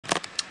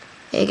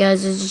Hey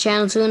guys, this is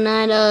channel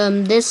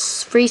 29.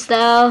 This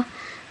freestyle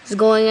is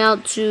going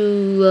out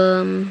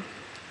to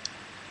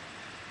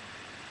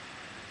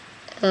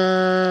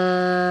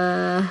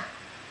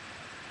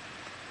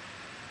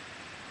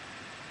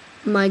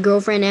my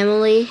girlfriend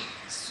Emily.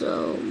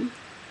 So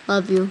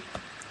love you.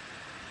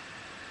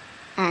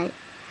 Alright,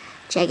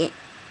 check it.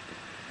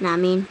 Know what I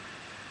mean?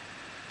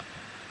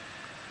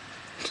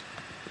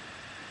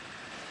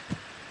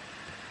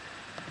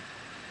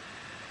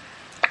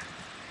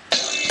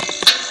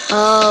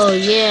 Oh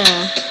yeah,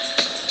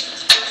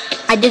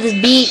 I did this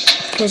beat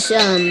because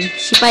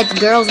she fights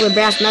girls with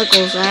brass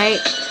knuckles. Alright,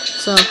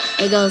 so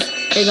it goes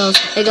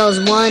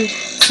 1,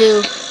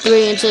 2,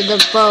 3 into the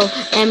 4.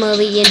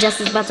 Emily and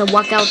Justice about to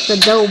walk out the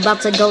door, about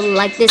to go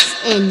like this.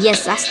 And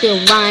yes, I still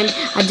rhyme.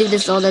 I do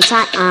this all the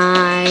time.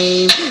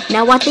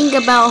 Now I think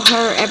about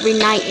her every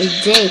night and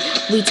day.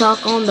 We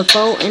talk on the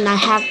phone and I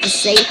have to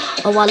say,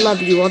 oh, I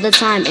love you all the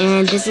time,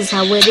 and this is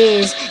how it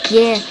is.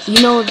 Yeah,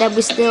 you know that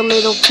we're still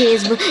little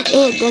kids, but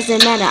it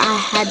doesn't matter. I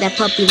had that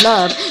puppy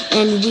love,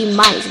 and we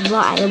might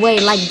fly away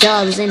like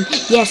doves. And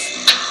yes,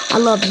 I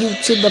love you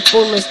to the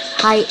fullest.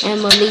 Hi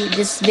Emily,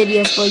 this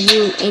video's for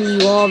you,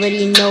 and you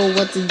already know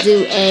what to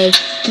do. Ay,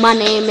 my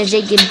name is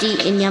Jacob D,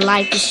 and you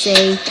like to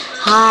say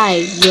hi.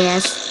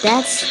 Yes,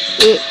 that's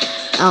it.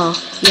 Oh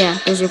yeah,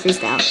 there's your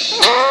freestyle.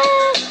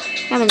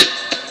 Haven't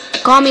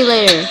call me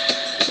later.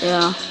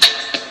 Yeah.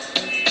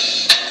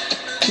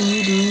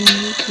 Do do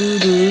do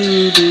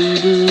do do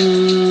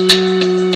do.